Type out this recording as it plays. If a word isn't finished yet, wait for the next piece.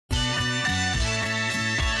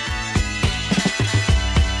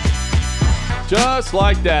Just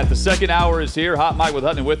like that, the second hour is here. Hot Mic with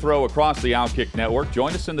Hutton and Withrow across the OutKick network.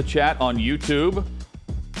 Join us in the chat on YouTube.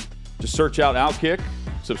 Just search out OutKick,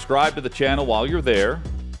 subscribe to the channel while you're there,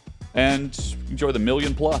 and enjoy the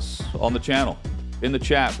million plus on the channel. In the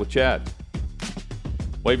chat with Chad.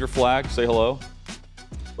 Wave your flag, say hello.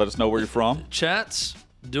 Let us know where you're from. Chat's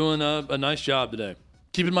doing a nice job today.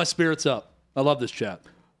 Keeping my spirits up. I love this chat.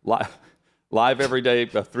 Live every day,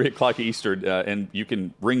 3 o'clock Eastern, and you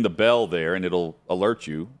can ring the bell there, and it'll alert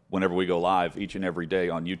you whenever we go live each and every day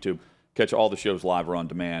on YouTube. Catch all the shows live or on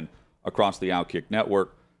demand across the OutKick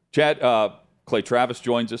network. Chad, Clay Travis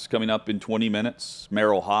joins us coming up in 20 minutes.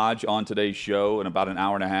 Merrill Hodge on today's show in about an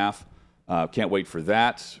hour and a half. Can't wait for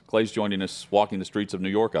that. Clay's joining us walking the streets of New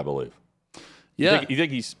York, I believe. Yeah. You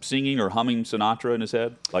think he's singing or humming Sinatra in his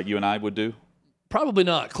head like you and I would do? Probably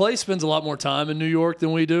not. Clay spends a lot more time in New York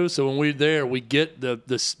than we do, so when we're there, we get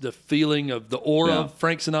the feeling of the aura of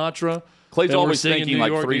Frank Sinatra. Clay's always thinking like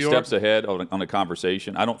York, 3 steps ahead on a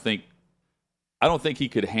conversation. I don't think he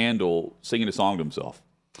could handle singing a song to himself.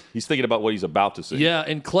 He's thinking about what he's about to sing. Yeah,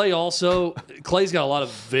 and Clay's got a lot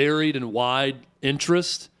of varied and wide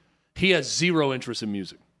interest. He has zero interest in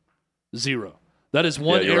music. Zero. That is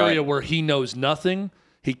one area where he knows nothing.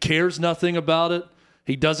 He cares nothing about it.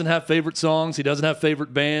 He doesn't have favorite songs. He doesn't have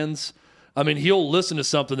favorite bands. I mean, he'll listen to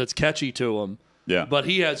something that's catchy to him. Yeah. But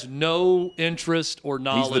he has no interest or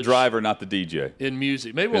knowledge. He's the driver, not the DJ. In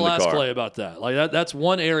music. Maybe we'll ask Clay about that. Like that's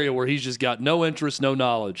one area where he's just got no interest, no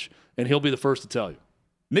knowledge, and he'll be the first to tell you.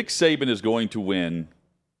 Nick Saban is going to win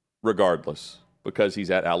regardless because he's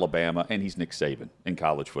at Alabama and he's Nick Saban in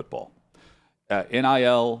college football.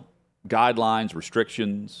 NIL, guidelines,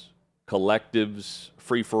 restrictions, collectives,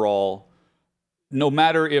 free-for-all. No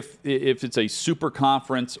matter if it's a super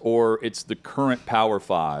conference or it's the current Power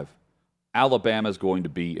 5, Alabama is going to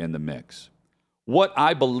be in the mix. What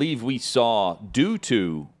I believe we saw due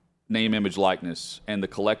to name, image, likeness, and the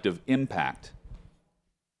collective impact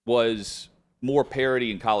was more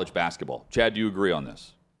parity in college basketball. Chad, do you agree on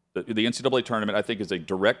this? The NCAA tournament, I think, is a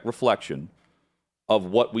direct reflection of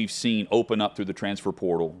what we've seen open up through the transfer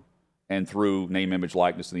portal and through name, image,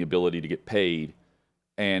 likeness, and the ability to get paid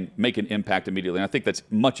and make an impact immediately. And I think that's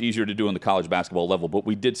much easier to do on the college basketball level, but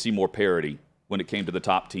we did see more parity when it came to the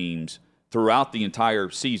top teams throughout the entire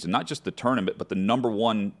season, not just the tournament, but the number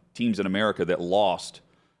one teams in America that lost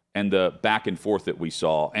and the back and forth that we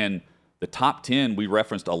saw. And the top 10 we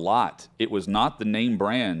referenced a lot. It was not the name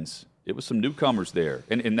brands. It was some newcomers there,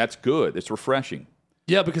 and that's good. It's refreshing.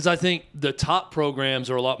 Yeah, because I think the top programs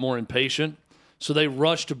are a lot more impatient, so they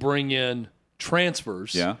rush to bring in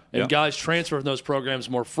transfers, and guys transfer from those programs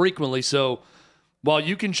more frequently. So while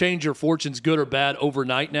you can change your fortunes good or bad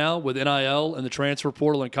overnight now with NIL and the transfer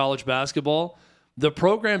portal in college basketball, the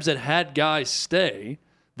programs that had guys stay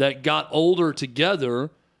that got older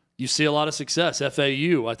together, you see a lot of success.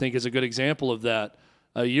 FAU, I think, is a good example of that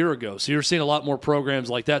a year ago. So you're seeing a lot more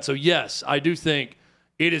programs like that. So yes, I do think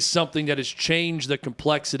it is something that has changed the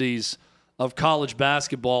complexities of college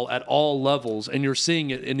basketball at all levels, and you're seeing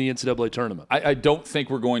it in the NCAA tournament. I don't think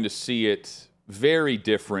we're going to see it very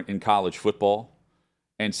different in college football,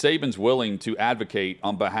 and Saban's willing to advocate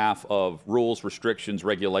on behalf of rules, restrictions,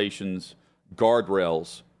 regulations,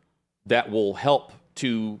 guardrails that will help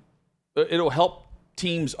it'll help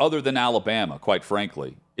teams other than Alabama, quite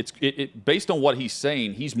frankly. Based on what he's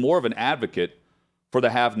saying, he's more of an advocate for the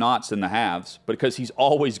have-nots than the haves because he's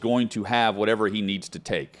always going to have whatever he needs to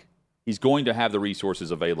take. He's going to have the resources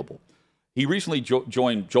available. He recently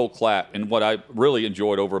joined Joel Klatt in what I really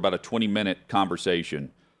enjoyed over about a 20-minute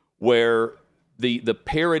conversation where the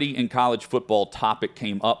parity in college football topic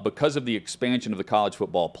came up because of the expansion of the college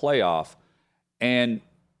football playoff and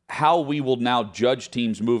how we will now judge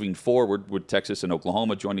teams moving forward with Texas and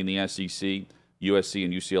Oklahoma joining the SEC, USC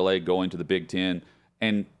and UCLA going to the Big Ten,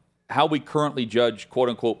 and how we currently judge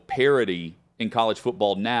quote-unquote parity in college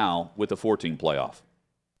football now with the 14 playoff.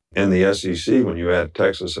 In the SEC, when you add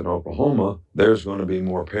Texas and Oklahoma, there's going to be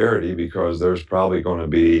more parity because there's probably going to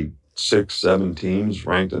be 6, 7 teams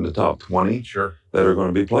ranked in the top 20 that are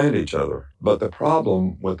going to be playing each other. But the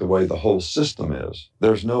problem with the way the whole system is,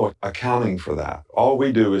 there's no accounting for that. All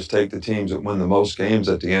we do is take the teams that win the most games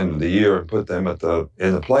at the end of the year and put them in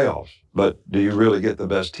the playoffs. But do you really get the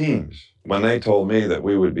best teams? When they told me that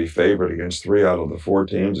we would be favored against 3 out of the 4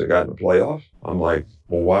 teams that got in the playoffs, I'm like,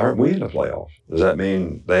 well, why aren't we in the playoffs? Does that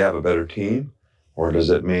mean they have a better team? Or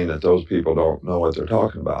does it mean that those people don't know what they're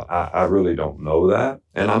talking about? I really don't know that.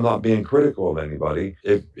 And I'm not being critical of anybody.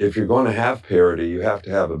 If you're going to have parity, you have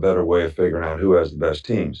to have a better way of figuring out who has the best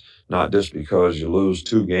teams. Not just because you lose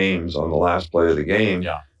 2 games on the last play of the game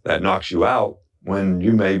that knocks you out. when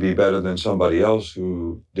you may be better than somebody else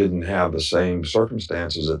who didn't have the same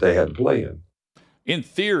circumstances that they had to play in. In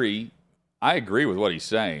theory, I agree with what he's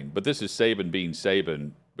saying, but this is Saban being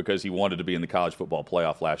Saban because he wanted to be in the college football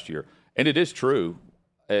playoff last year. And it is true.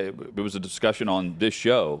 It was a discussion on this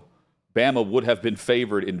show. Bama would have been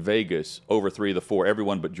favored in Vegas over 3 of the 4,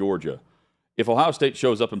 everyone but Georgia. If Ohio State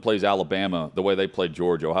shows up and plays Alabama the way they played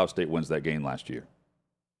Georgia, Ohio State wins that game last year,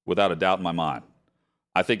 without a doubt in my mind.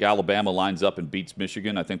 I think Alabama lines up and beats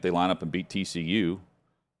Michigan. I think they line up and beat TCU.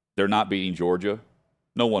 They're not beating Georgia.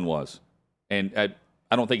 No one was. And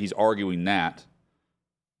I don't think he's arguing that.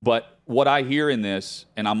 But what I hear in this,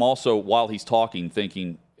 and I'm also, while he's talking,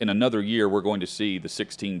 thinking in another year we're going to see the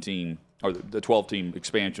 16-team, or the 12-team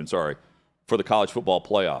expansion, for the college football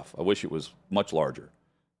playoff. I wish it was much larger.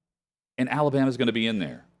 And Alabama's going to be in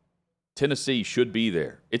there. Tennessee should be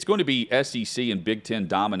there. It's going to be SEC and Big Ten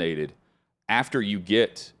dominated after you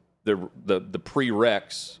get the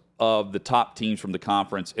prereqs of the top teams from the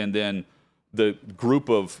conference and then the group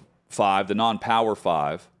of 5, the non-power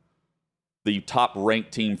 5, the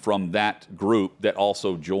top-ranked team from that group that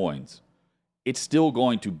also joins. It's still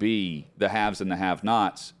going to be the haves and the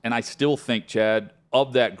have-nots. And I still think, Chad,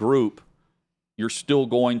 of that group, you're still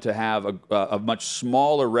going to have a much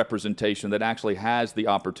smaller representation that actually has the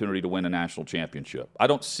opportunity to win a national championship. I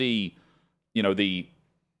don't see,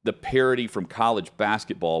 the parity from college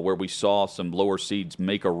basketball where we saw some lower seeds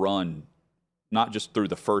make a run, not just through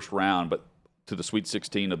the first round, but to the Sweet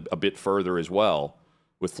 16 a bit further as well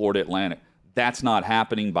with Florida Atlantic. That's not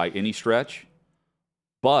happening by any stretch,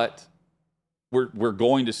 but we're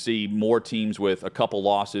going to see more teams with a couple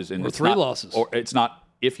losses and or 3 losses. Or it's not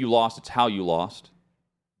if you lost, it's how you lost.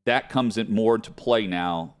 That comes in more into play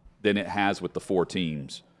now than it has with the 4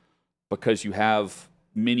 teams because you have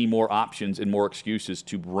many more options and more excuses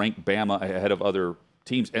to rank Bama ahead of other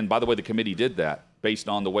teams. And by the way, the committee did that based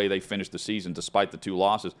on the way they finished the season. Despite the 2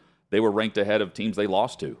 losses, they were ranked ahead of teams they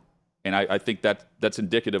lost to. And I think that's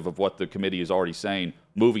indicative of what the committee is already saying.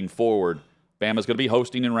 Moving forward, Bama's going to be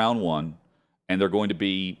hosting in round 1, and they're going to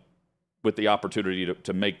be with the opportunity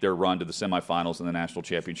to make their run to the semifinals in the national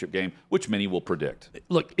championship game, which many will predict.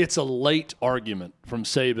 Look, it's a late argument from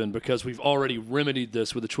Saban because we've already remedied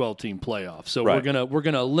this with a 12-team playoff. So right. we're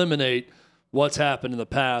gonna eliminate what's happened in the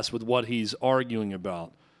past with what he's arguing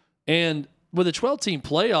about. And with a 12-team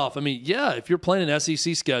playoff, I mean, yeah, if you're playing an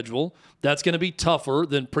SEC schedule, that's going to be tougher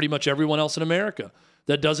than pretty much everyone else in America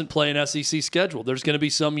that doesn't play an SEC schedule. There's going to be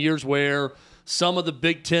some years where some of the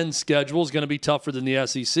Big Ten schedule is going to be tougher than the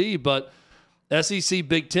SEC, but SEC,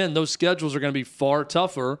 Big Ten, those schedules are going to be far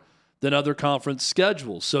tougher than other conference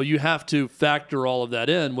schedules. So you have to factor all of that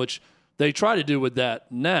in, which they try to do with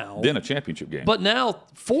that now. Then a championship game. But now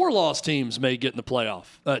 4-loss teams may get in the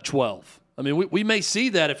playoff at 12. I mean, we may see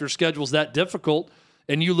that if your schedule's that difficult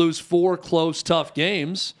and you lose 4 close, tough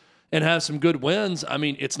games and have some good wins. I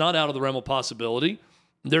mean, it's not out of the realm of possibility.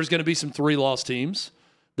 There's going to be some 3-loss teams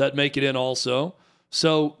that make it in also.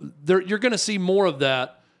 So you're going to see more of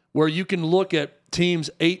that where you can look at teams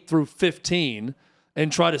 8 through 15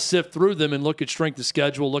 and try to sift through them and look at strength of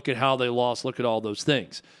schedule, look at how they lost, look at all those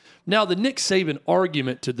things. Now, the Nick Saban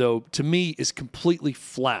argument, to me, is completely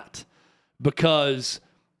flat because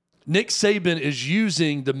Nick Saban is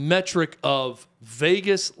using the metric of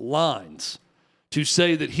Vegas lines to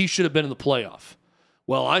say that he should have been in the playoff.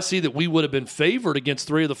 Well, I see that we would have been favored against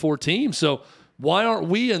 3 of the 4 teams, so why aren't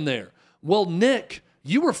we in there? Well, Nick,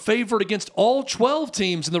 you were favored against all 12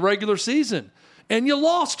 teams in the regular season, and you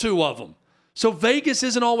lost 2 of them. So Vegas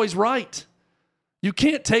isn't always right. You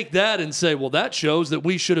can't take that and say, well, that shows that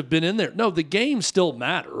we should have been in there. No, the games still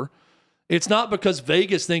matter. It's not because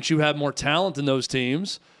Vegas thinks you have more talent than those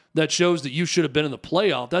teams that shows that you should have been in the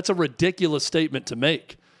playoff. That's a ridiculous statement to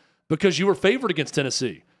make because you were favored against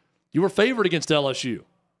Tennessee. You were favored against LSU.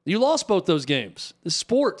 You lost both those games. It's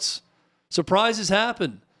sports. Surprises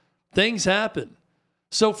happen. Things happen.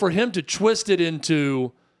 So for him to twist it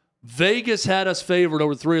into Vegas had us favored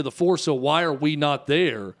over 3 of the 4, so why are we not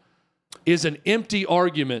there, is an empty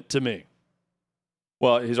argument to me.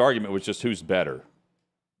 Well, his argument was just who's better,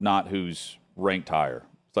 not who's ranked higher.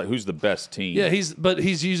 It's like who's the best team. Yeah,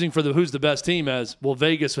 he's using for the who's the best team as, well,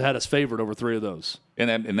 Vegas had us favored over 3 of those. And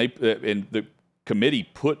the committee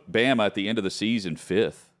put Bama at the end of the season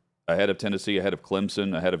 5th, ahead of Tennessee, ahead of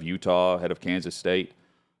Clemson, ahead of Utah, ahead of Kansas State.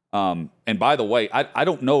 And by the way, I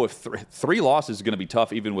don't know if 3 losses is going to be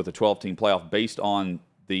tough even with a 12-team playoff based on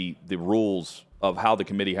the rules of how the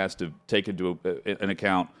committee has to take into an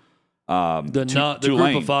account. The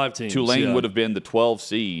group of 5 teams. Tulane would have been the 12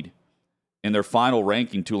 seed. In their final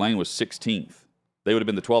ranking, Tulane was 16th. They would have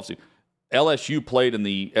been the 12th seed. LSU played in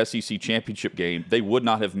the SEC championship game, they would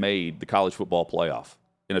not have made the college football playoff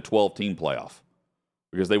in a 12-team playoff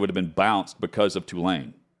because they would have been bounced because of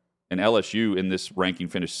Tulane. And LSU in this ranking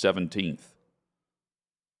finished 17th.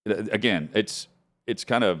 Again, it's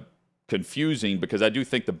kind of confusing because I do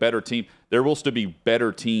think the better team, there will still be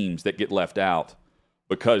better teams that get left out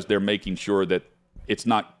because they're making sure that it's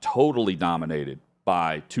not totally dominated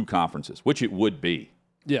by two conferences, which it would be.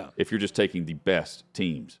 Yeah. If you're just taking the best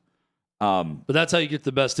teams. But that's how you get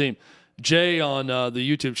the best team. Jay on the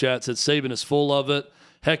YouTube chat said Saban is full of it.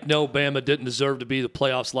 Heck no, Bama didn't deserve to be the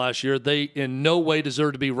playoffs last year. They in no way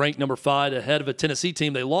deserve to be ranked number 5 ahead of a Tennessee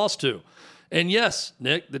team they lost to. And yes,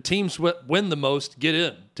 Nick, the teams win the most get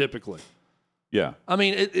in typically. Yeah. I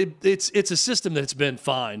mean, it's a system that's been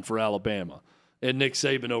fine for Alabama and Nick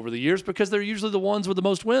Saban over the years because they're usually the ones with the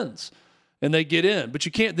most wins, and they get in. But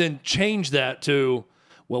you can't then change that to,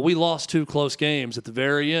 well, we lost 2 close games at the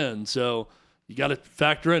very end, so you got to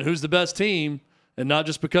factor in who's the best team, and not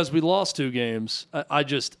just because we lost 2 games.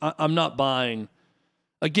 I'm not buying.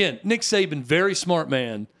 Again, Nick Saban, very smart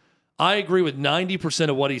man. I agree with 90%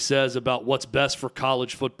 of what he says about what's best for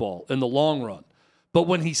college football in the long run. But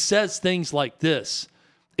when he says things like this,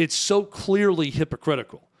 it's so clearly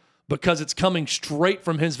hypocritical because it's coming straight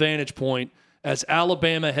from his vantage point as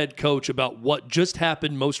Alabama head coach about what just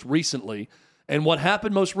happened most recently. And what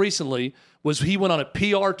happened most recently was he went on a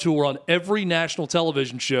PR tour on every national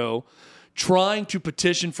television show trying to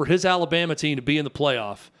petition for his Alabama team to be in the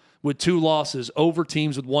playoff with 2 losses over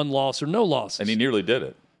teams with 1 loss or no losses. And he nearly did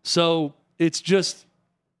it. So it's just,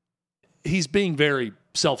 he's being very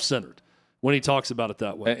self-centered when he talks about it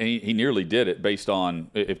that way. And he nearly did it based on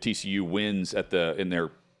if TCU wins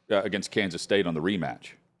against Kansas State on the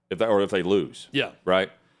rematch, if they lose. Yeah. Right?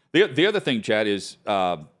 The other thing, Chad, is,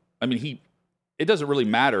 it doesn't really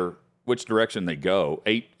matter which direction they go,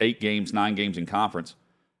 8 games, 9 games in conference,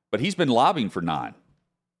 but he's been lobbying for 9.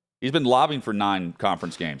 He's been lobbying for 9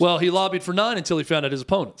 conference games. Well, he lobbied for 9 until he found out his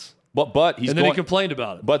opponents. But he complained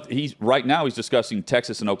about it. But right now he's discussing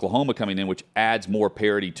Texas and Oklahoma coming in, which adds more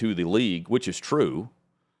parity to the league, which is true,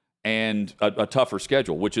 and a tougher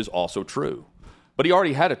schedule, which is also true. But he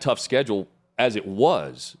already had a tough schedule as it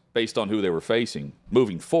was based on who they were facing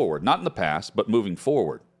moving forward, not in the past, but moving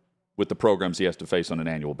forward with the programs he has to face on an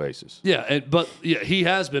annual basis. Yeah, he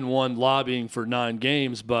has been one lobbying for 9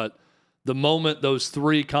 games, but the moment those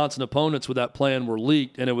 3 constant opponents with that plan were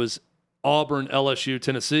leaked, and it was Auburn, LSU,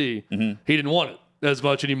 Tennessee, he didn't want it as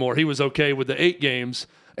much anymore. He was okay with the 8 games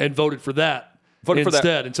and voted for that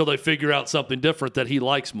instead until they figure out something different that he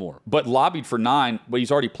likes more. But lobbied for 9, but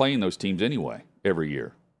he's already playing those teams anyway every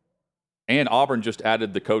year. And Auburn just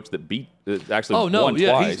added the coach that won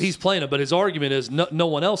twice. He's playing it, but his argument is no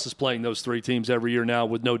one else is playing those 3 teams every year now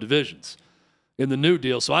with no divisions in the new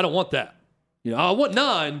deal, so I don't want that. I want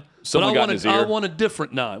 9, but I want a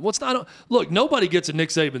different 9. Look, nobody gets in Nick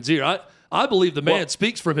Saban's ear. I believe the man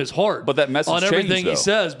speaks from his heart. But that message on everything changed, he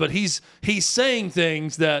says. But he's saying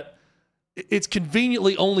things that it's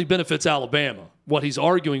conveniently only benefits Alabama. What he's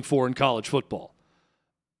arguing for in college football.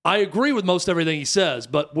 I agree with most everything he says,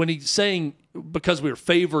 but when he's saying because we were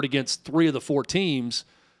favored against 3 of the 4 teams,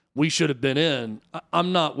 we should have been in.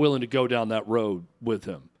 I'm not willing to go down that road with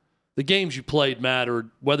him. The games you played mattered,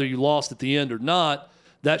 whether you lost at the end or not.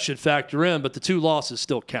 That should factor in, but the 2 losses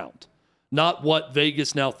still count. Not what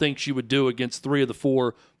Vegas now thinks you would do against 3 of the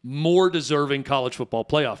 4 more deserving college football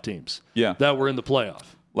playoff teams that were in the playoff.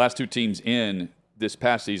 Last 2 teams in this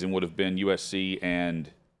past season would have been USC and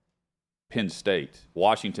Penn State.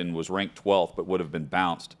 Washington was ranked 12th, but would have been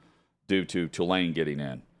bounced due to Tulane getting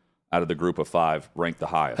in. Out of the group of 5, ranked the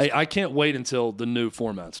highest. Hey, I can't wait until the new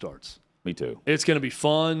format starts. Me too. It's going to be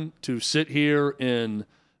fun to sit here in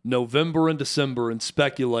November and December and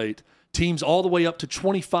speculate teams all the way up to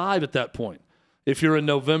 25 at that point. If you're in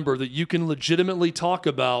November, that you can legitimately talk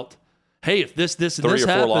about, hey, if this, and this happens.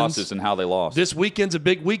 3 or 4 losses and how they lost. This weekend's a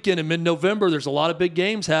big weekend in mid-November. There's a lot of big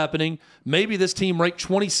games happening. Maybe this team ranked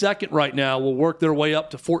 22nd right now will work their way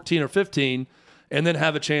up to 14 or 15 and then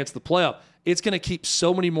have a chance at the playoff. It's going to keep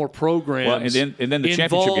so many more programs and then the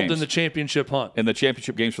involved games. in the championship hunt. And the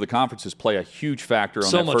championship games for the conferences play a huge factor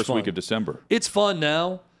on that first week of December. It's fun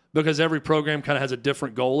now because every program kind of has a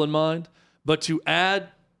different goal in mind. But to add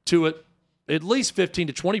to it at least 15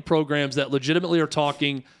 to 20 programs that legitimately are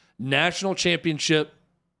talking national championship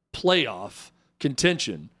playoff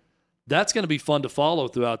contention, that's going to be fun to follow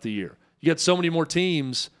throughout the year. You get so many more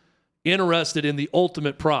teams interested in the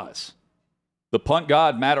ultimate prize. The punt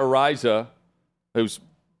god, Matt Ariza, who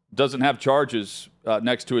doesn't have charges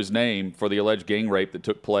next to his name for the alleged gang rape that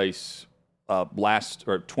took place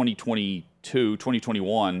 2022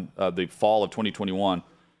 2021, the fall of 2021.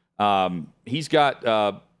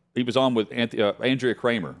 He was on with Andrea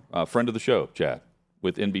Kramer, a friend of the show, Chad,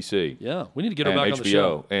 with NBC. Yeah, we need to get her back HBO, on the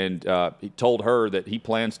show. And he told her that he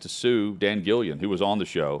plans to sue Dan Gillian, who was on the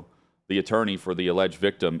show, the attorney for the alleged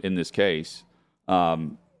victim in this case.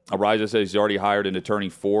 Ariza says he's already hired an attorney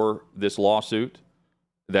for this lawsuit,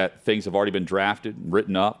 that things have already been drafted and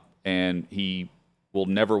written up, and he will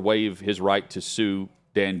never waive his right to sue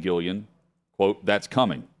Dan Gillian. Quote, that's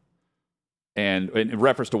coming. And in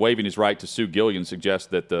reference to waiving his right to sue Gillian suggests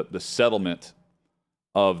that the settlement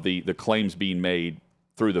of the claims being made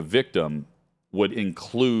through the victim would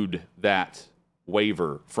include that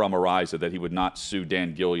waiver from Ariza that he would not sue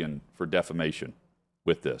Dan Gillian for defamation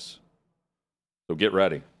with this. So get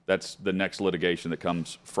ready. That's the next litigation that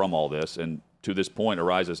comes from all this. And to this point,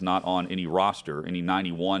 Ariza is not on any roster, any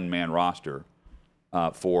 91-man roster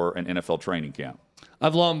for an NFL training camp.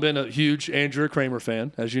 I've long been a huge Andrea Kramer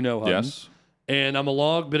fan, as you know, Hutton. Yes. And I'm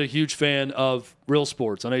been a huge fan of Real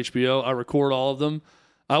Sports on HBO. I record all of them.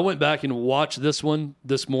 I went back and watched this one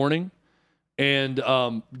this morning, and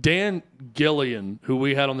Dan Gillian, who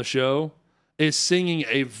we had on the show, is singing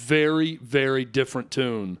a very, very different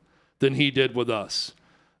tune than he did with us.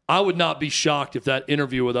 I would not be shocked if that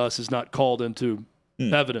interview with us is not called into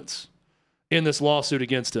evidence in this lawsuit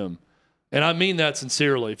against him. And I mean that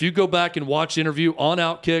sincerely. If you go back and watch the interview on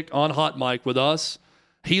OutKick, on Hot Mic with us,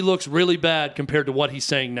 he looks really bad compared to what he's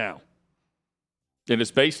saying now. And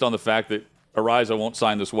it's based on the fact that Ariza won't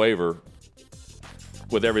sign this waiver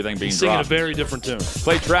with everything being He's singing dropped. a very different tune.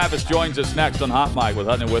 Clay Travis joins us next on Hot Mic with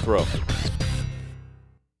Hutton and Withrow.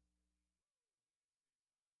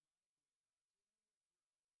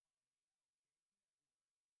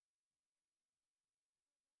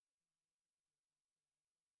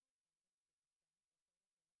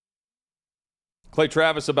 Clay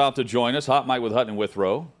Travis about to join us. Hot Mic with Hutton and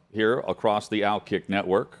Withrow here across the OutKick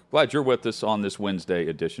network. Glad you're with us on this Wednesday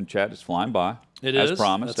edition. Chat is flying by. It as is.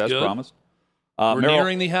 Promised. That's as good. promised. We're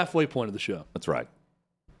nearing the halfway point of the show. That's right.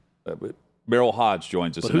 Merrill Hodge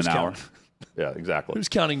joins us in an hour. Counting? Yeah, exactly. Who's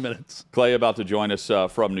counting minutes? Clay about to join us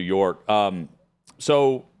from New York.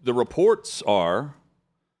 So the reports are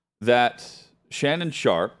that Shannon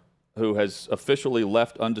Sharpe, who has officially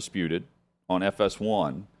left Undisputed on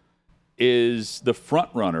FS1, is the front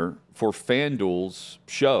runner for FanDuel's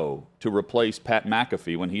show to replace Pat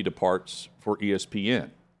McAfee when he departs for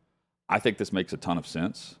ESPN. I think this makes a ton of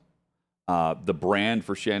sense. The brand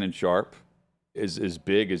for Shannon Sharpe is as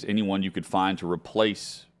big as anyone you could find to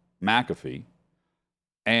replace McAfee.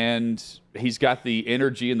 And he's got the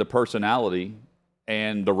energy and the personality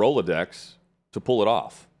and the Rolodex to pull it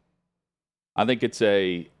off. I think it's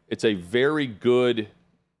a very good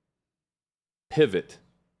pivot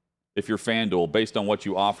if you're FanDuel, based on what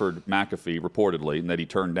you offered McAfee reportedly and that he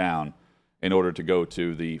turned down in order to go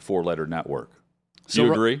to the four-letter network. Do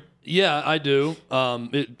you agree? Yeah, I do.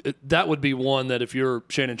 That would be one that if you're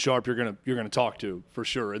Shannon Sharpe, you're gonna talk to for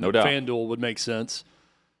sure, and no doubt. FanDuel would make sense.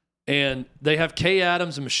 And they have Kay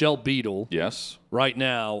Adams and Michelle Beadle, yes, right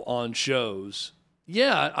now on shows.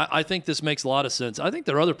 Yeah, I think this makes a lot of sense. I think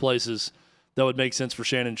there are other places that would make sense for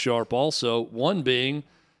Shannon Sharpe also. One being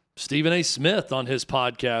Stephen A. Smith on his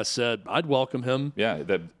podcast said I'd welcome him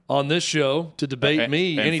on this show to debate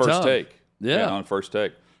me anytime. First Take. Yeah, on First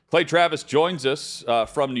Take. Clay Travis joins us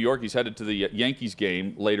from New York. He's headed to the Yankees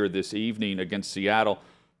game later this evening against Seattle.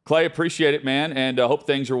 Clay, appreciate it, man, and hope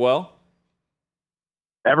things are well.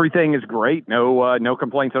 Everything is great. No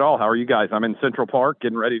complaints at all. How are you guys? I'm in Central Park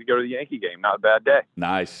getting ready to go to the Yankee game. Not a bad day.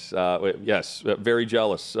 Nice. Yes, very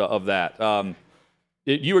jealous of that.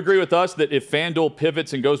 You agree with us that if FanDuel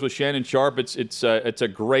pivots and goes with Shannon Sharpe, it's a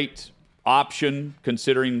great option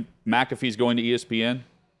considering McAfee's going to ESPN?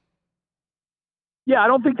 Yeah, I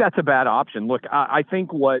don't think that's a bad option. Look, I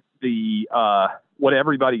think what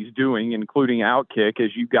everybody's doing, including OutKick,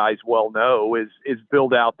 as you guys well know, is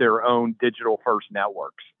build out their own digital first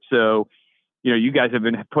networks. So, you guys have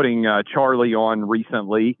been putting Charlie on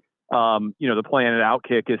recently. The plan at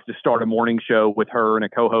OutKick is to start a morning show with her and a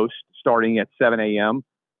co-host starting at 7 a.m.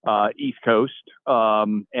 East Coast,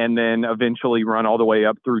 and then eventually run all the way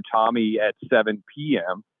up through Tommy at 7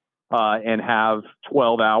 p.m. And have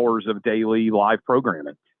 12 hours of daily live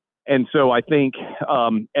programming. And so I think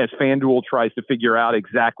as FanDuel tries to figure out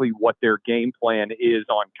exactly what their game plan is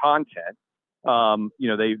on content,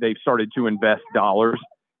 they've started to invest dollars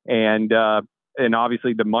and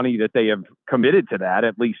obviously the money that they have committed to that,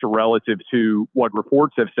 at least relative to what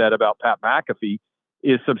reports have said about Pat McAfee,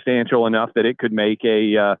 is substantial enough that it could make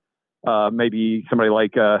maybe somebody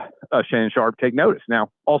like Shannon Sharpe take notice. Now,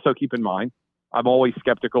 also keep in mind, I'm always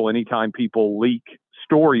skeptical anytime people leak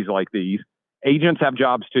stories like these. Agents have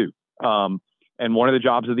jobs too. And one of the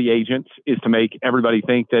jobs of the agents is to make everybody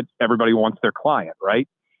think that everybody wants their client, right?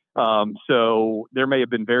 So there may have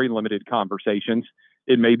been very limited conversations.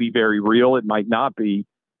 It may be very real. It might not be.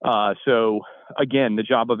 So again, the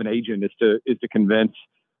job of an agent is to convince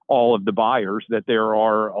all of the buyers that there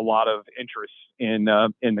are a lot of interest in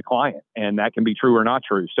the client, and that can be true or not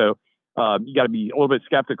true. So you got to be a little bit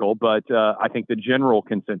skeptical, but I think the general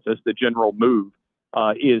consensus, the general move,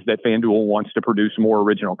 is that FanDuel wants to produce more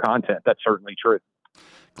original content. That's certainly true.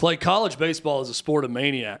 Clay, college baseball is a sport of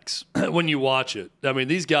maniacs when you watch it. I mean,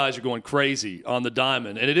 these guys are going crazy on the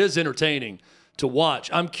diamond, and it is entertaining to watch.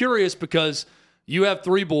 I'm curious because you have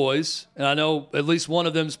 3 boys, and I know at least one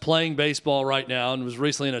of them is playing baseball right now and was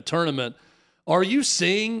recently in a tournament. Are you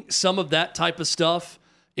seeing some of that type of stuff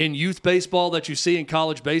in youth baseball that you see in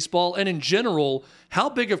college baseball? And in general, how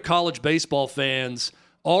big of college baseball fans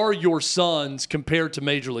are your sons compared to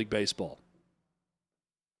Major League Baseball?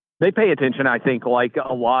 They pay attention, I think, like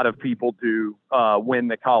a lot of people do when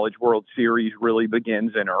the College World Series really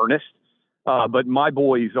begins in earnest. But my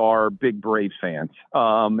boys are big Braves fans,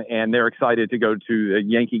 and they're excited to go to the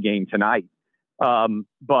Yankee game tonight.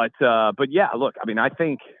 But yeah, look, I mean, I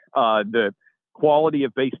think the quality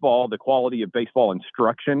of baseball, the quality of baseball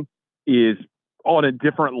instruction is on a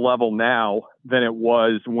different level now than it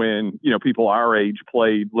was when, people our age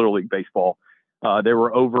played Little League baseball. There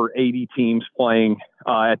were over 80 teams playing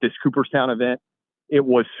at this Cooperstown event. It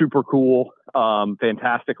was super cool,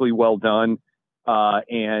 fantastically well done.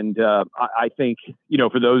 And I think,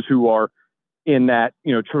 for those who are in that,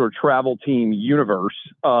 travel team universe,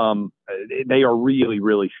 they are really,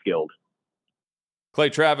 really skilled. Clay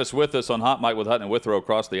Travis with us on Hot Mic with Hutton and Withrow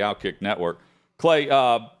across the OutKick network. Clay,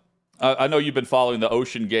 I know you've been following the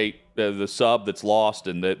Ocean Gate, the sub that's lost,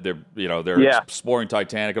 and that they're exploring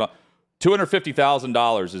Titanic and all.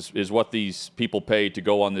 $250,000 is what these people paid to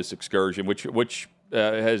go on this excursion, which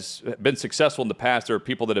has been successful in the past. There are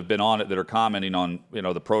people that have been on it that are commenting on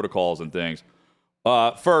the protocols and things.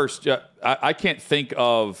 First, I can't think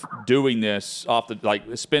of doing this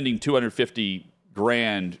spending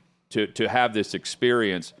 $250,000 to have this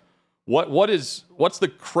experience. What's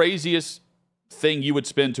the craziest thing you would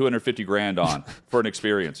spend $250,000 on for an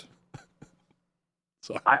experience?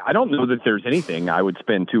 I don't know that there's anything I would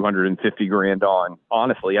spend $250,000 on,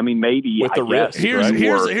 honestly. I mean, maybe with the risk.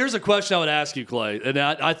 Here's a question I would ask you, Clay, and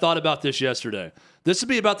I thought about this yesterday. This would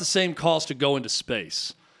be about the same cost to go into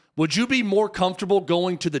space. Would you be more comfortable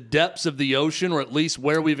going to the depths of the ocean, or at least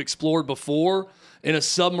where we've explored before, in a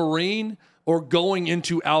submarine, or going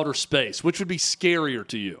into outer space? Which would be scarier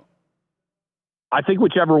to you? I think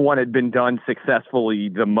whichever one had been done successfully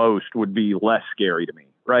the most would be less scary to me.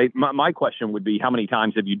 Right. My question would be, how many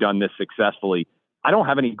times have you done this successfully? I don't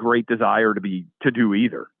have any great desire to do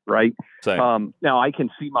either. Right. Now I can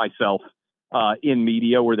see myself in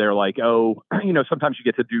media where they're like, oh, sometimes you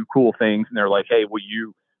get to do cool things and they're like, hey, will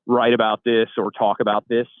you write about this or talk about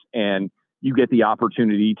this? And you get the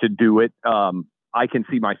opportunity to do it. I can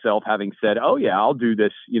see myself having said, oh yeah, I'll do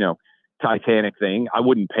this, Titanic thing. I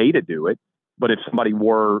wouldn't pay to do it. But if somebody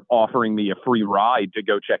were offering me a free ride to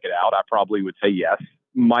go check it out, I probably would say yes.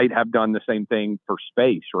 Might have done the same thing for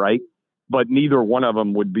space, right? But neither one of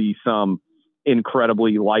them would be some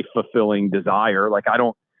incredibly life-fulfilling desire. Like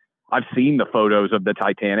I've seen the photos of the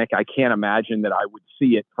Titanic. I can't imagine that I would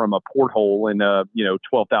see it from a porthole in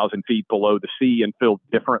 12,000 feet below the sea and feel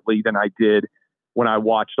differently than I did when I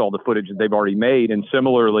watched all the footage that they've already made. And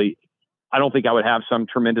similarly, I don't think I would have some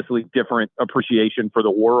tremendously different appreciation for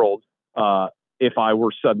the world if I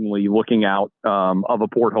were suddenly looking out of a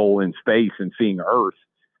porthole in space and seeing Earth.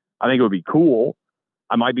 I think it would be cool.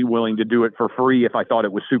 I might be willing to do it for free if I thought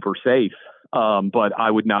it was super safe, but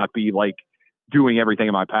I would not be doing everything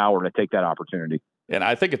in my power to take that opportunity. And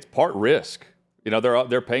I think it's part risk.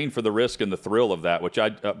 They're paying for the risk and the thrill of that, which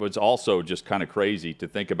was also just kind of crazy to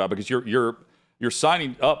think about, because you're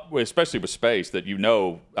signing up, especially with space, that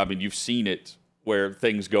you've seen it where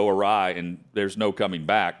things go awry and there's no coming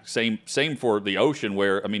back. Same for the ocean,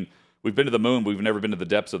 where we've been to the moon, we've never been to the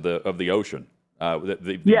depths of the ocean.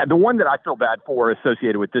 The one that I feel bad for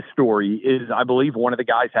associated with this story is, I believe one of the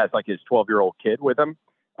guys has his 12-year-old kid with him.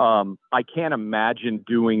 I can't imagine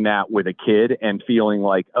doing that with a kid and feeling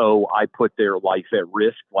like, oh, I put their life at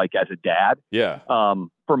risk, as a dad. Yeah.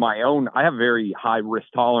 For my own, I have very high risk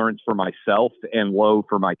tolerance for myself and low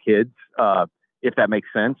for my kids, if that makes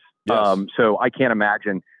sense. Yes. So I can't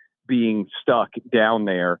imagine being stuck down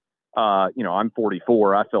there. I'm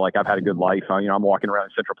 44. I feel like I've had a good life. I'm walking around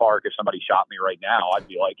in Central Park. If somebody shot me right now, I'd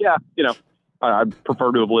be like, yeah, I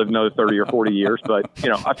prefer to have lived another 30 or 40 years, but,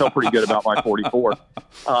 I felt pretty good about my 44.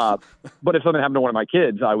 But if something happened to one of my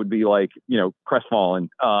kids, I would be like, crestfallen.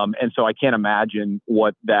 And so I can't imagine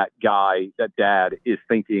what that dad is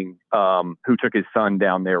thinking, who took his son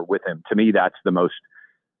down there with him. To me, that's the most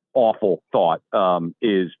awful thought,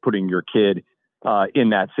 is putting your kid in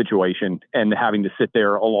that situation and having to sit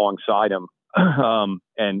there alongside him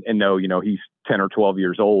and know, he's 10 or 12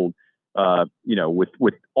 years old,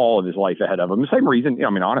 with all of his life ahead of him. The same reason,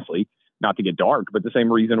 honestly, not to get dark, but the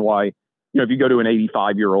same reason why, if you go to an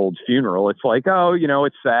 85-year-old's funeral, it's like, oh,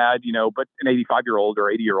 it's sad, but an 85-year-old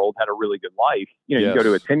or 80-year-old had a really good life. Yes. You go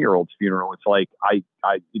to a 10-year-old's funeral, it's like,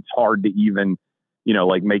 it's hard to even,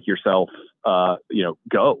 make yourself,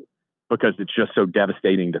 go, because it's just so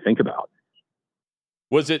devastating to think about.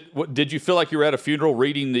 Did you feel like you were at a funeral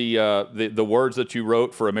reading the words that you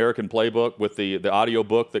wrote for American Playbook with the audio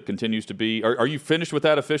book that continues to be? Are you finished with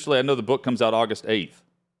that officially? I know the book comes out August 8th.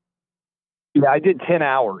 Yeah, I did 10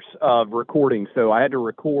 hours of recording, so I had to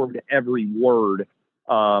record every word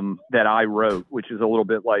that I wrote, which is a little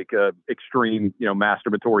bit like a extreme,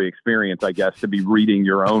 masturbatory experience, I guess, to be reading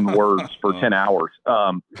your own words for 10 hours.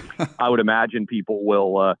 I would imagine people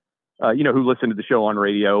will, who listen to the show on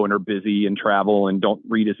radio and are busy and travel and don't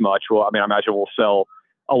read as much. Well, I imagine we'll sell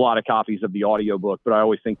a lot of copies of the audiobook, but I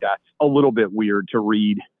always think that's a little bit weird to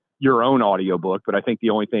read your own audiobook. But I think the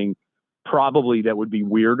only thing probably that would be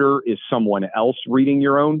weirder is someone else reading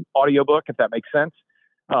your own audiobook, if that makes sense.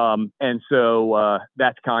 And so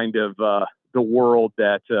that's kind of the world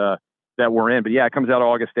that we're in. But yeah, it comes out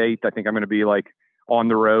August 8th. I think I'm going to be on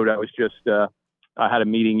the road. I was just, I had a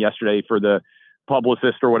meeting yesterday for the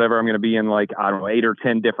publicist or whatever. I'm going to be in 8 or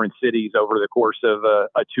 10 different cities over the course of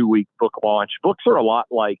a 2-week book launch. Books are a lot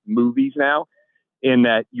like movies now, in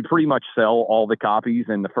that you pretty much sell all the copies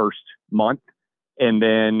in the first month. And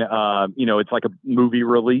then, it's like a movie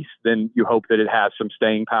release. Then you hope that it has some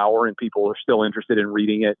staying power and people are still interested in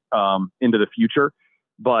reading it into the future.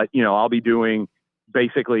 But, I'll be doing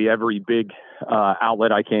basically every big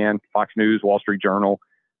outlet I can, Fox News, Wall Street Journal,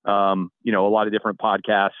 a lot of different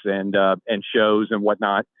podcasts and shows and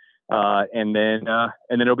whatnot. And then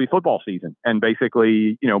it'll be football season. And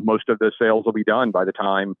basically, most of the sales will be done by the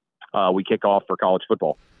time we kick off for college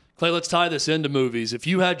football. Clay, let's tie this into movies. If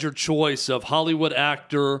you had your choice of Hollywood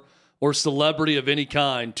actor or celebrity of any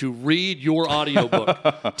kind to read your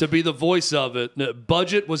audiobook, to be the voice of it,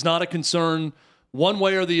 budget was not a concern one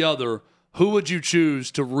way or the other, who would you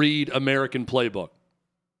choose to read American Playbook?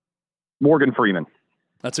 Morgan Freeman.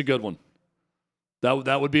 That's a good one.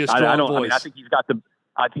 That would be a strong voice. I think he's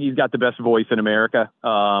got the best voice in America.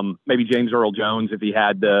 Maybe James Earl Jones, if he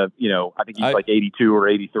had I think he's 82 or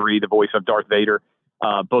 83, the voice of Darth Vader.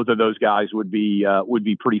 Both of those guys would be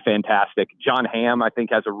pretty fantastic. John Hamm, I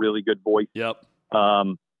think, has a really good voice. Yep.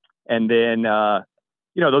 And then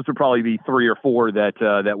those would probably be 3 or 4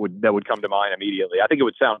 that would come to mind immediately. I think it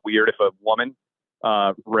would sound weird if a woman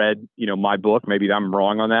read my book. Maybe I'm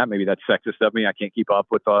wrong on that. Maybe that's sexist of me. I can't keep up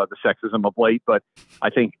with the sexism of late. But I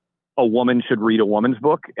think a woman should read a woman's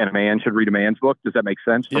book and a man should read a man's book. Does that make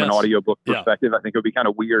sense from an audiobook perspective? Yeah. I think it would be kind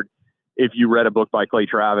of weird if you read a book by Clay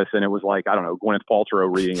Travis and it was like, I don't know, Gwyneth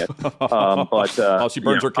Paltrow reading it. But she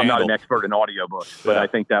burns her candle. I'm not an expert in audiobooks, but I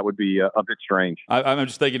think that would be a bit strange. I'm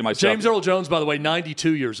just thinking to myself. James Earl Jones, by the way,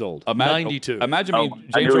 92 years old. 92. Imagine me,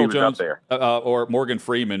 James Earl Jones or Morgan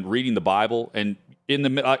Freeman reading the Bible, and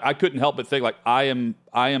I couldn't help but think I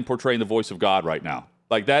am portraying the voice of God right now.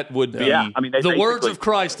 Like that would be the words of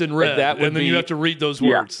Christ in red, and then you have to read those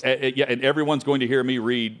words. And everyone's going to hear me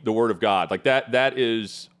read the Word of God. Like that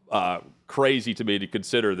is crazy to me to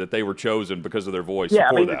consider that they were chosen because of their voice. Yeah,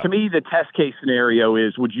 to me, the test case scenario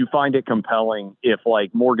is: would you find it compelling if,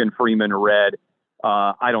 Morgan Freeman read,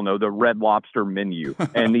 I don't know, the Red Lobster menu?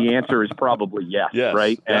 And the answer is probably yes,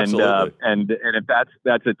 right? Absolutely. And if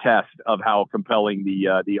that's a test of how compelling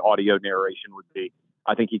the audio narration would be,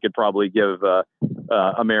 I think he could probably give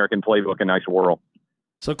American Playbook a nice whirl.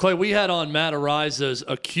 So, Clay, we had on Matt Ariza's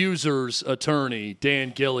accuser's attorney,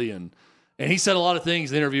 Dan Gillian, and he said a lot of things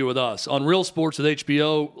in the interview with us. On Real Sports with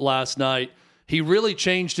HBO last night, he really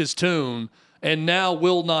changed his tune and now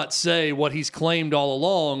will not say what he's claimed all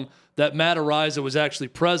along, that Matt Ariza was actually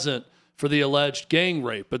present for the alleged gang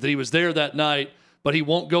rape, but that he was there that night, but he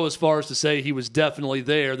won't go as far as to say he was definitely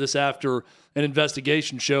there. This after an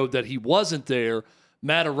investigation showed that he wasn't there.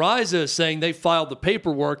 Matt Ariza is saying they filed the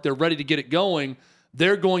paperwork. They're ready to get it going.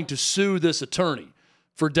 They're going to sue this attorney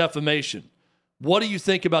for defamation. What do you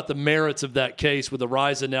think about the merits of that case with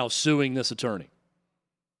Ariza now suing this attorney?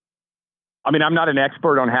 I mean, I'm not an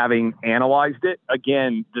expert on having analyzed it.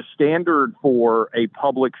 Again, the standard for a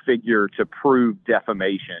public figure to prove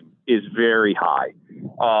defamation is very high.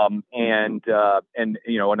 And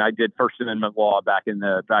I did First Amendment law back in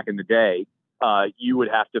the day. You would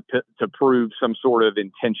have to prove some sort of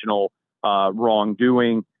intentional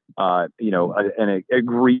wrongdoing, an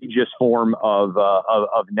egregious form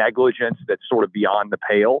of negligence that's sort of beyond the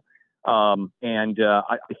pale. I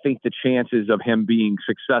think the chances of him being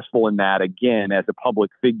successful in that, again, as a public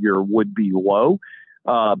figure, would be low.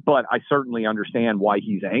 But I certainly understand why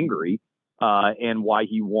he's angry and why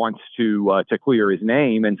he wants to clear his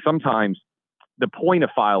name. And sometimes the point of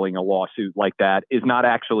filing a lawsuit like that is not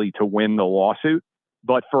actually to win the lawsuit,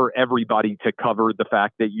 but for everybody to cover the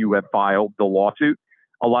fact that you have filed the lawsuit.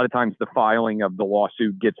 A lot of times the filing of the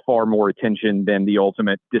lawsuit gets far more attention than the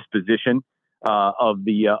ultimate disposition of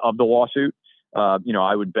the lawsuit.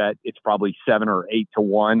 I would bet it's probably 7 or 8 to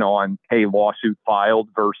 1 on, hey, lawsuit filed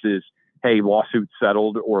versus, hey, lawsuit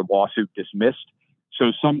settled or lawsuit dismissed.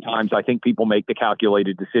 So sometimes I think people make the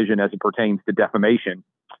calculated decision as it pertains to defamation.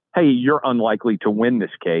 Hey, you're unlikely to win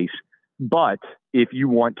this case. But if you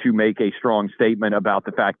want to make a strong statement about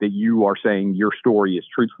the fact that you are saying your story is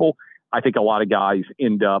truthful, I think a lot of guys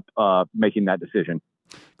end up making that decision.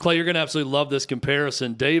 Clay, you're going to absolutely love this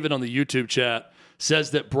comparison. David on the YouTube chat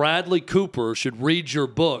says that Bradley Cooper should read your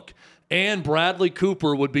book, and Bradley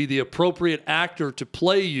Cooper would be the appropriate actor to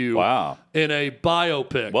play you in a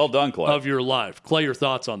biopic well done, Clay. Of your life. Clay, your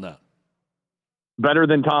thoughts on that? Better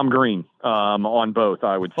than Tom Green on both,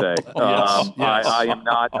 I would say. Yes. I am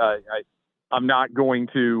not. I'm not going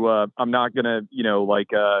to. I'm not going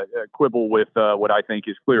to. Quibble with what I think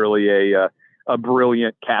is clearly a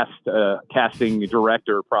brilliant casting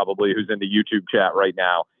director, probably, who's in the YouTube chat right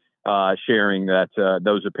now, sharing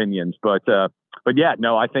those opinions. But yeah,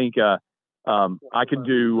 no, I think I could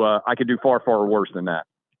do far worse than that.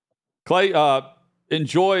 Clay,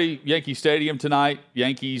 enjoy Yankee Stadium tonight.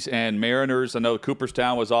 Yankees and Mariners. I know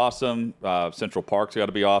Cooperstown was awesome. Central Park's got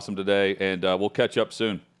to be awesome today, and we'll catch up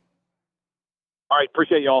soon. All right,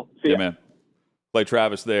 appreciate y'all. See ya. Man. Clay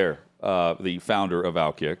Travis there, the founder of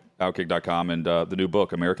OutKick, OutKick.com, and the new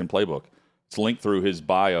book, American Playbook. It's linked through his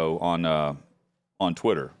bio on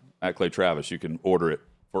Twitter, at Clay Travis. You can order it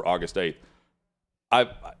for August 8th.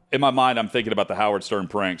 In my mind, I'm thinking about the Howard Stern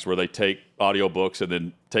pranks where they take audiobooks and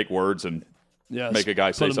then take words and make a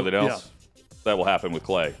guy say something else. Yeah. That will happen with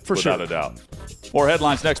Clay, without a doubt. More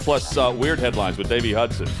headlines next, plus weird headlines with Davey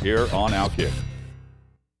Hudson here on OutKick.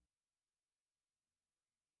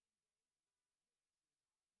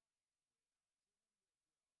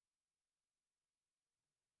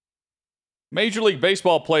 Major League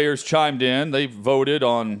Baseball players chimed in. They voted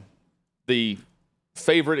on the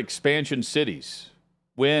favorite expansion cities.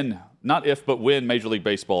 When, not if, but when Major League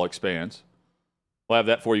Baseball expands. We'll have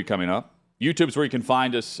that for you coming up. YouTube's where you can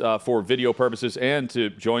find us for video purposes and to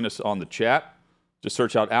join us on the chat. Just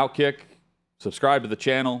search out OutKick, subscribe to the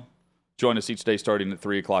channel, join us each day starting at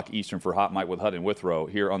 3 o'clock Eastern for Hot Mic with Hut and Withrow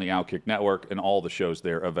here on the OutKick Network and all the shows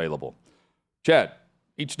there available. Chad,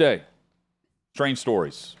 each day, strange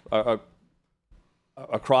stories.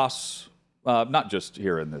 Across, not just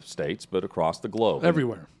here in the States, but across the globe.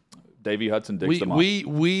 Everywhere. Davey Hudson digs them up.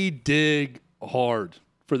 We dig hard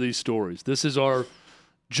for these stories. This is our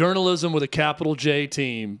journalism with a capital J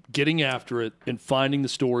team getting after it and finding the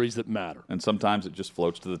stories that matter. And sometimes it just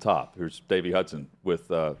floats to the top. Here's Davey Hudson with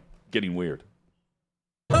Getting Weird.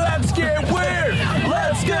 Let's get weird!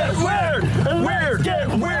 Let's get weird! Weird! Get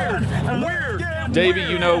weird! Weird! Davey,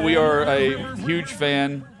 you know we are a huge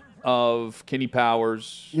fan of Kenny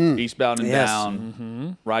Powers, Eastbound and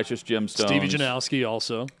Down, Righteous Gemstones. Stevie Janowski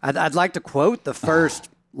also. I'd like to quote the first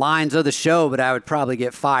lines of the show, but I would probably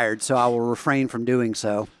get fired, so I will refrain from doing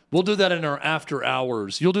so. We'll do that in our after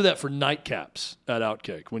hours. You'll do that for Nightcaps at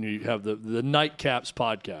OutKick when you have the Nightcaps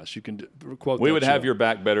podcast. You can quote. We would have your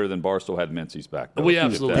back better than Barstool had Mincy's back. Though, we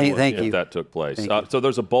absolutely Thank you. If that took place. So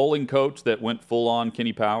there's a bowling coach that went full on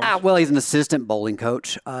Kenny Powers. Well, he's an assistant bowling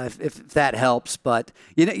coach, if that helps. But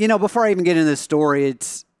you know, before I even get into this story,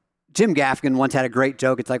 it's Jim Gaffigan once had a great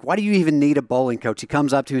joke. It's like, why do you even need a bowling coach? He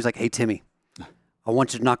comes up to me, he's like, "Hey Timmy, I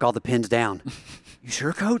want you to knock all the pins down." You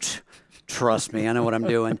sure, coach? Trust me, I know what I'm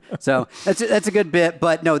doing. So that's a good bit.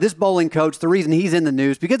 But no, this bowling coach, the reason he's in the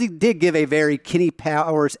news, because he did give a very Kenny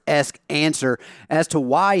Powers-esque answer as to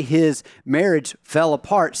why his marriage fell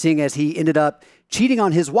apart, seeing as he ended up cheating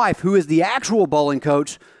on his wife, who is the actual bowling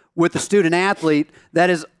coach, with the student athlete that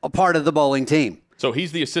is a part of the bowling team. So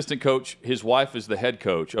he's the assistant coach. His wife is the head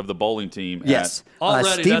coach of the bowling team. Yes.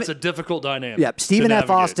 Already, that's a difficult dynamic. Yep. Stephen F.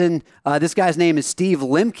 Austin. This guy's name is Steve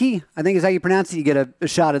Lemke, I think is how you pronounce it. You get a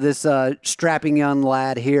shot of this strapping young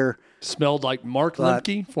lad here. Smelled like Mark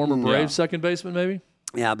Lemke, former Braves second baseman, maybe.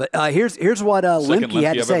 Yeah, but here's what Lemke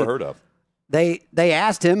had to say. I've ever heard of. They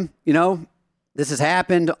asked him, this has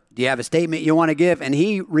happened. Do you have a statement you want to give? And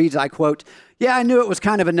he reads, I quote, "Yeah, I knew it was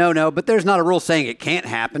kind of a no-no, but there's not a rule saying it can't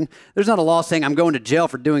happen. There's not a law saying I'm going to jail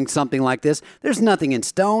for doing something like this. There's nothing in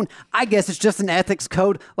stone. I guess it's just an ethics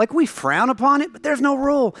code. Like, we frown upon it, but there's no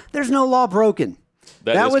rule. There's no law broken."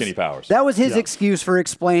 That is Kenny Powers. That was his excuse for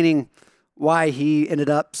explaining why he ended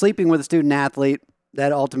up sleeping with a student athlete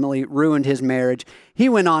that ultimately ruined his marriage. He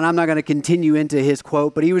went on, I'm not going to continue into his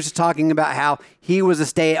quote, but he was just talking about how he was a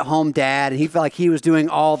stay-at-home dad and he felt like he was doing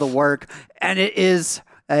all the work. And it is,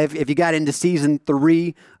 if you got into season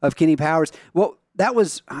 3 of Kenny Powers, well, that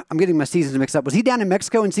was, I'm getting my seasons mixed up. Was he down in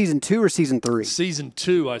Mexico in season 2 or season 3? Season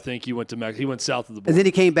 2, I think he went to Mexico. He went south of the border. And then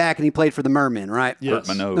he came back and he played for the Mermen, right? Yes. Hurt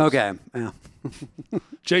my nose. Okay. Yeah.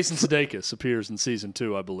 Jason Sudeikis appears in season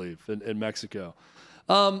 2, I believe, in Mexico.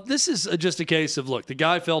 This is just a case of, look, the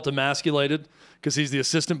guy felt emasculated because he's the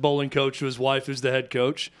assistant bowling coach to his wife, who's the head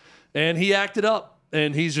coach, and he acted up.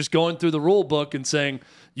 And he's just going through the rule book and saying,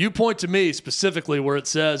 you point to me specifically where it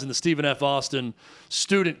says in the Stephen F. Austin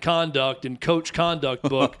student conduct and coach conduct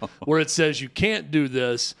book where it says you can't do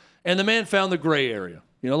this. And the man found the gray area.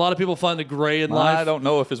 A lot of people find the gray in life. I don't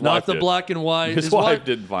know if his wife Not the did. black and white. His wife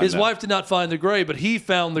didn't find His that. wife did not find the gray, but he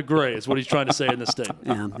found the gray is what he's trying to say in this statement.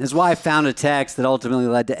 Yeah. His wife found a text that ultimately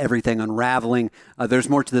led to everything unraveling. There's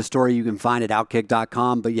more to the story you can find at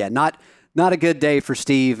OutKick.com. But yeah, not a good day for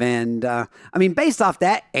Steve. And based off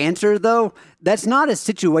that answer, though, that's not a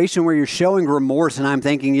situation where you're showing remorse and I'm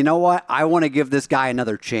thinking, you know what, I want to give this guy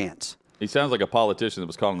another chance. He sounds like a politician that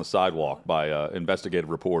was caught on the sidewalk by an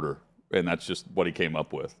investigative reporter. And that's just what he came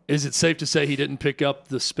up with. Is it safe to say he didn't pick up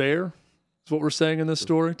the spare? Is what we're saying in this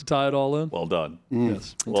story to tie it all in? Well done.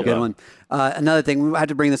 Yes. Well Good done. one. Another thing, we had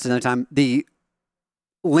to bring this another time. The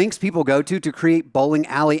links people go to create bowling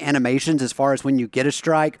alley animations as far as when you get a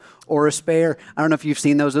strike or a spare. I don't know if you've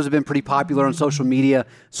seen those. Those have been pretty popular on social media,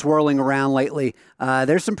 swirling around lately.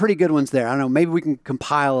 There's some pretty good ones there. I don't know. Maybe we can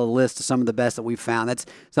compile a list of some of the best that we've found. That's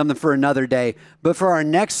something for another day. But for our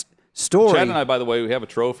next story. Chad and I, by the way, we have a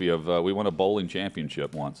trophy of we won a bowling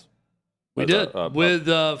championship once. We did. With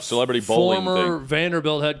celebrity bowling former thing.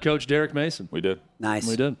 Vanderbilt head coach Derek Mason. We did. Nice.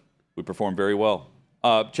 We did. We performed very well.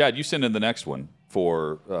 Chad, you send in the next one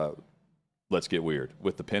for Let's Get Weird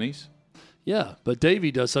with the pennies. Yeah, but Davey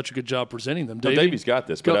does such a good job presenting them. No, Davey's got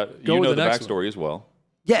this, but go you with know the next backstory as well.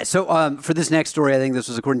 Yeah, so for this next story, I think this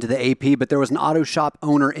was according to the AP, but there was an auto shop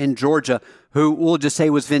owner in Georgia who we'll just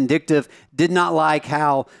say was vindictive, did not like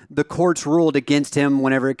how the courts ruled against him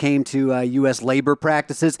whenever it came to U.S. labor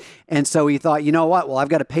practices. And so he thought, you know what? Well, I've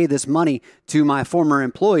got to pay this money to my former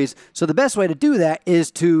employees. So the best way to do that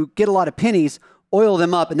is to get a lot of pennies, oil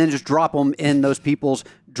them up, and then just drop them in those people's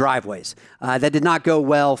driveways. That did not go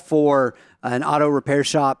well for an auto repair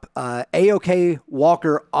shop, AOK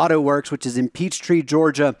Walker Auto Works, which is in Peachtree,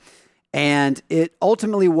 Georgia. And it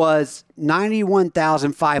ultimately was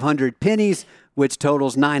 91,500 pennies, which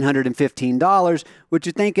totals $915, which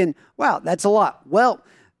you're thinking, wow, that's a lot. Well,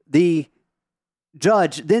 the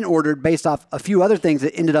judge then ordered, based off a few other things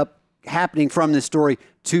that ended up happening from this story,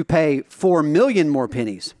 to pay 4 million more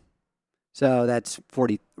pennies. So that's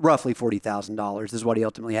roughly $40,000 is what he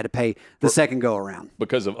ultimately had to pay the second go around.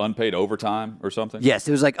 Because of unpaid overtime or something? Yes,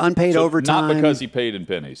 it was like unpaid overtime. Not because he paid in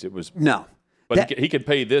pennies. It was no. But he can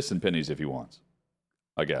pay this in pennies if he wants,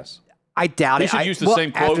 I guess. I doubt he it. He should use the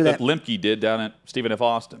same quote that Lemke did down at Stephen F.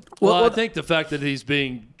 Austin. Well, I think the fact that he's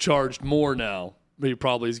being charged more now, he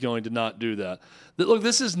probably is going to not do that. Look,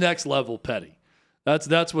 this is next level petty.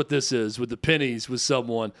 That's what this is with the pennies with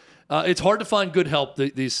someone. It's hard to find good help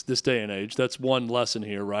this day and age. That's one lesson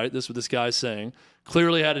here, right? This is what this guy's saying.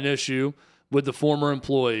 Clearly had an issue with the former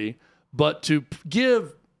employee, but to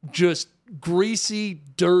give just greasy,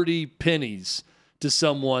 dirty pennies to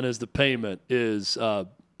someone as the payment is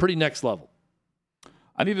pretty next level.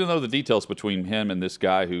 I need to know the details between him and this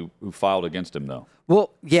guy who filed against him, though.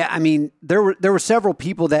 Well, yeah, I mean, there were several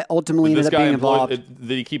people that ultimately ended up being involved. Did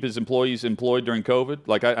he keep his employees employed during COVID?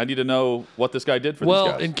 Like, I need to know what this guy did for these guys.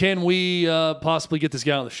 Well, and can we possibly get this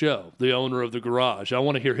guy on the show, the owner of the garage? I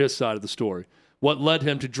want to hear his side of the story. What led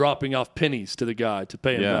him to dropping off pennies to the guy to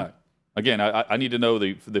pay him back? Again, I need to know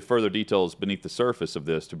the further details beneath the surface of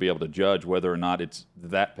this to be able to judge whether or not it's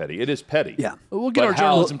that petty. It is petty. Yeah. We'll get our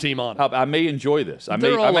journalism team on it. I may enjoy this. I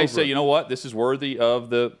may say, you know what, this is worthy of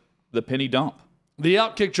the penny dump. The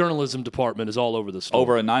OutKick journalism department is all over the story.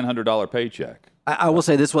 Over a $900 paycheck. I will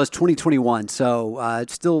say this was 2021, so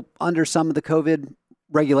it's still under some of the COVID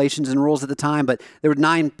regulations and rules at the time, but there were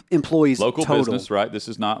 9 employees Local total. business, right? This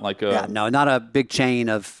is not like a... Yeah, no, not a big chain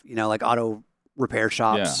of, like auto repair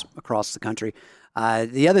shops across the country.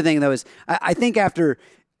 The other thing, though, is I think at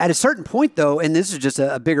a certain point, though, and this is just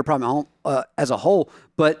a bigger problem as a whole,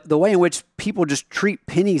 but the way in which people just treat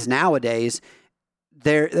pennies nowadays,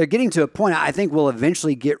 they're getting to a point I think we'll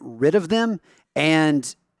eventually get rid of them.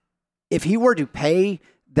 And if he were to pay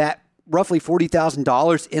that roughly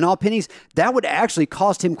 $40,000 in all pennies, that would actually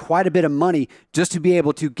cost him quite a bit of money just to be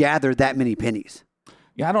able to gather that many pennies.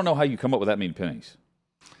 Yeah, I don't know how you come up with that many pennies.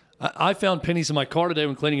 I found pennies in my car today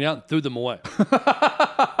when cleaning it out and threw them away.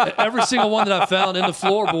 Every single one that I found in the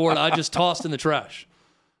floorboard, I just tossed in the trash.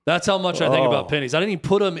 That's how much I think about pennies. I didn't even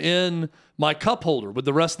put them in my cup holder with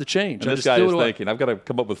the rest of the change. And this guy is thinking, I've got to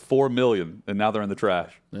come up with $4 million, and now they're in the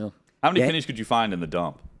trash. Yeah. How many pennies could you find in the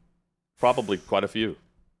dump? Probably quite a few.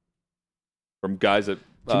 From guys at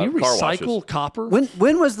Can you car recycle washes. copper?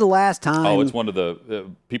 When was the last time? Oh, it's one of the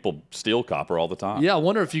people steal copper all the time. Yeah, I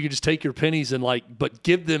wonder if you could just take your pennies and but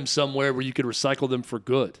give them somewhere where you could recycle them for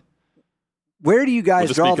good. Where do you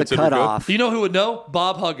guys draw the cutoff? You know who would know?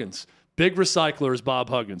 Bob Huggins. Big recycler is Bob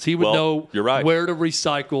Huggins. He would know where to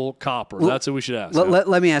recycle copper. That's what we should ask.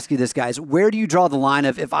 Let me ask you this, guys. Where do you draw the line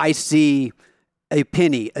of if I see a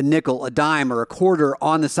penny, a nickel, a dime, or a quarter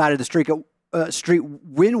on the side of the street,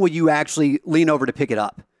 when will you actually lean over to pick it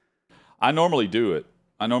up? I normally do it.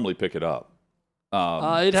 I normally pick it up. For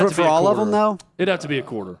all of them, though? It'd have to be a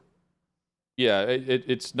quarter. Yeah,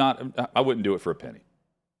 it's not. I wouldn't do it for a penny.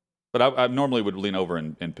 But I normally would lean over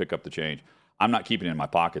and pick up the change. I'm not keeping it in my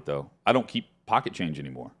pocket, though. I don't keep pocket change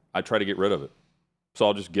anymore. I try to get rid of it. So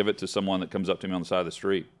I'll just give it to someone that comes up to me on the side of the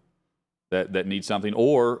street that needs something,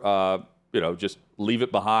 or just leave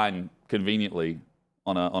it behind conveniently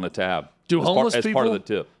on a tab. As part of the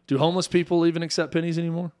tip. Do homeless people even accept pennies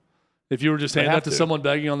anymore? If you were just handing that to someone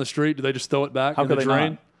begging on the street, do they just throw it back in the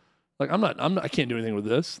drain? Not? Like I can't do anything with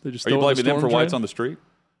this. They just Are you blaming them for why it's on the street?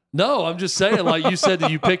 No, I'm just saying, like you said,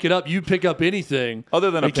 that you pick it up, you pick up anything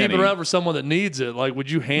other than a penny. Keep it around for someone that needs it. Like,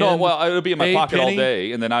 would you hand? No, well, it'll be in my pocket penny? all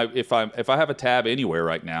day, and then if I have a tab anywhere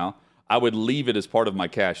right now, I would leave it as part of my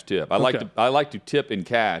cash tip. I like to tip in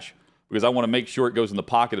cash because I want to make sure it goes in the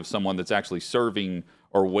pocket of someone that's actually serving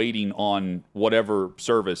or waiting on whatever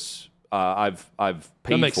service I've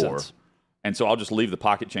paid that makes for. Sense. And so I'll just leave the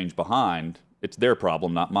pocket change behind. It's their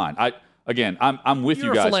problem, not mine. I'm with You're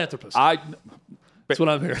you guys. You're a philanthropist. That's what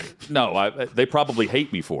I'm hearing. No, they probably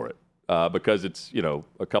hate me for it because it's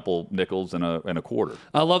a couple nickels and a quarter.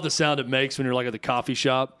 I love the sound it makes when you're like at the coffee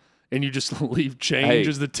shop and you just leave change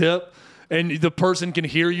as the tip, and the person can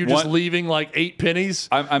hear you just leaving like 8 pennies,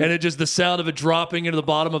 and it just the sound of it dropping into the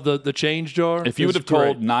bottom of the change jar. If you would have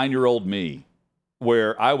told 9-year-old me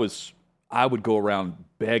where I would go around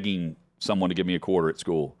begging someone to give me a quarter at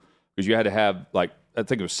school because you had to have I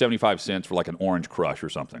think it was 75 cents for like an Orange Crush or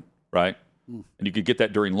something, right? And you could get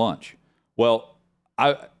that during lunch. Well,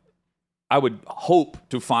 I would hope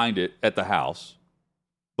to find it at the house,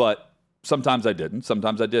 but sometimes I didn't.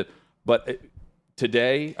 Sometimes I did. But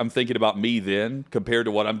today, I'm thinking about me then compared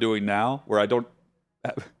to what I'm doing now, where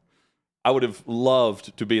I would have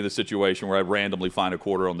loved to be in the situation where I randomly find a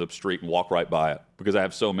quarter on the street and walk right by it because I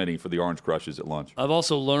have so many for the Orange Crushes at lunch. I've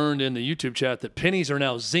also learned in the YouTube chat that pennies are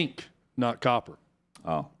now zinc, not copper.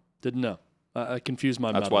 Oh. Didn't know. I confused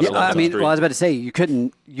my That's mouth. why I was about to say,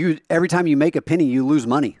 every time you make a penny, you lose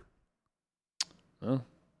money. Oh.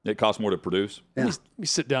 It costs more to produce. Yeah. Let me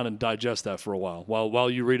sit down and digest that for a while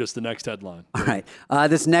you read us the next headline. All right.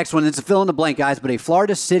 This next one, it's a fill in the blank, guys, but a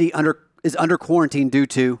Florida city is under quarantine due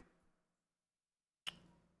to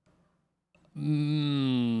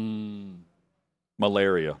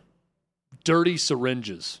malaria. Dirty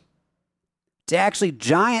syringes. It's actually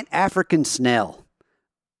giant African snail.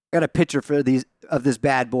 Got a picture of this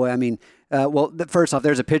bad boy. I mean, first off,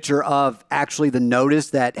 there's a picture of actually the notice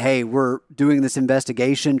that, hey, we're doing this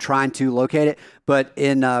investigation, trying to locate it. But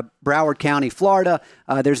in Broward County, Florida,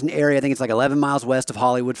 there's an area, I think it's like 11 miles west of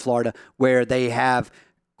Hollywood, Florida, where they have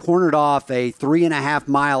cornered off a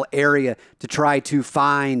 3.5-mile area to try to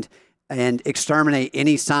find and exterminate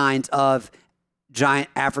any signs of giant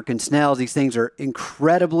African snails. These things are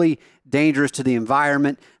incredibly dangerous to the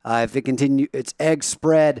environment. If it continues, its eggs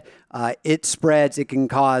spread, it spreads. It can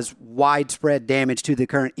cause widespread damage to the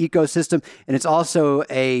current ecosystem. And it's also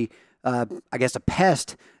a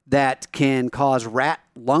pest that can cause rat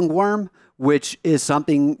lungworm, which is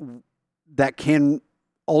something that can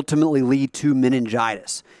ultimately lead to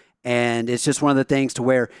meningitis. And it's just one of the things to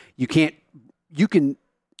where you can't you can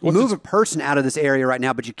move a person out of this area right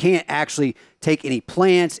now, but you can't actually take any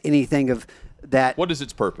plants, anything of that. What is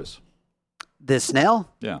its purpose? This Snell?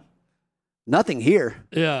 Yeah. Nothing here.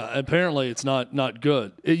 Yeah, apparently it's not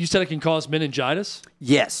good. You said it can cause meningitis?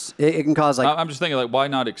 Yes. It can cause I'm just thinking, why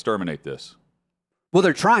not exterminate this? Well,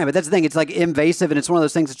 they're trying, but that's the thing. It's invasive, and it's one of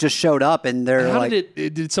those things that just showed up, and they're how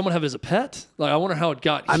did someone have it as a pet? I wonder how it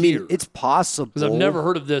got here. I mean, it's possible. Because I've never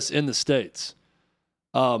heard of this in the States.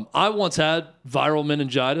 I once had viral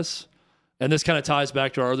meningitis, and this kind of ties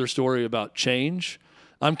back to our other story about change.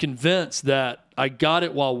 I'm convinced that I got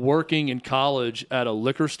it while working in college at a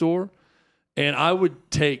liquor store, and I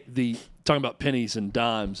would take talking about pennies and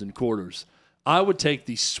dimes and quarters, I would take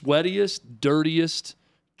the sweatiest, dirtiest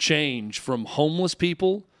change from homeless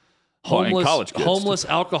people, homeless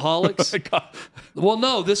alcoholics. Well,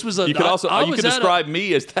 no, this was you could describe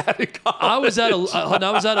me as that in college.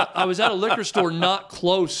 I was at a liquor store not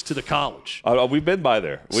close to the college. We've been by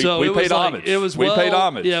there. We paid homage. We paid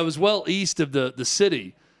homage. Yeah, it was well east of the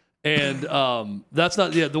city. And that's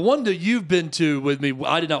not the one that you've been to with me.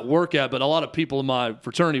 I did not work at, but a lot of people in my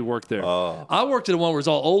fraternity worked there. I worked at one where it was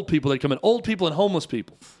all old people. They'd come in, old people and homeless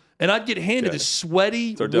people, and I'd get handed this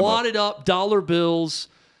sweaty, wadded up dollar bills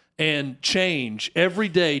and change every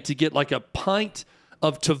day to get a pint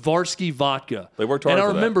of Tavarsky vodka. They worked hard. And I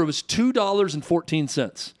remember it was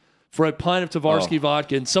 $2.14 for a pint of Tavarsky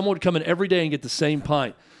vodka, and someone would come in every day and get the same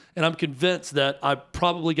pint. And I'm convinced that I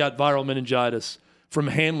probably got viral meningitis from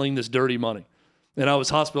handling this dirty money. And I was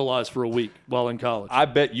hospitalized for a week while in college. I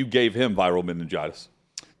bet you gave him viral meningitis.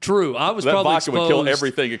 True. I was that probably vodka would kill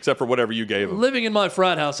everything except for whatever you gave him. Living in my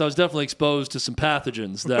frat house, I was definitely exposed to some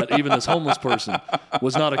pathogens that even this homeless person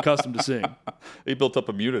was not accustomed to seeing. He built up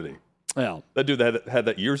immunity. Yeah. That dude had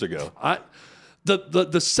that years ago.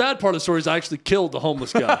 The sad part of the story is I actually killed the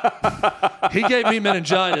homeless guy. He gave me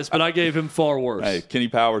meningitis, but I gave him far worse. Hey, Kenny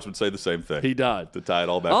Powers would say the same thing. He died. To tie it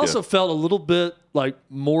all back I also in. felt a little bit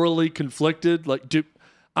morally conflicted. Dude,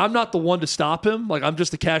 I'm not the one to stop him. I'm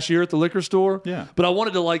just the cashier at the liquor store. Yeah. But I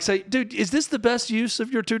wanted to say, dude, is this the best use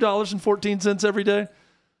of your $2.14 every day?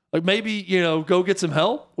 Maybe, go get some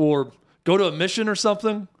help or go to a mission or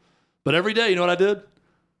something. But every day, you know what I did?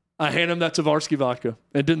 I handed him that Tavarsky vodka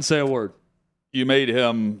and didn't say a word. You made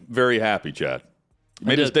him very happy, Chad. You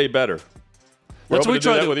made his day better. That's what we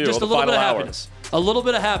try to do. With you Just a little bit of happiness. A little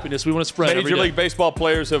bit of happiness we want to spread. Major League Baseball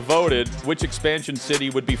players have voted which expansion city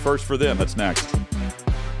would be first for them. That's next.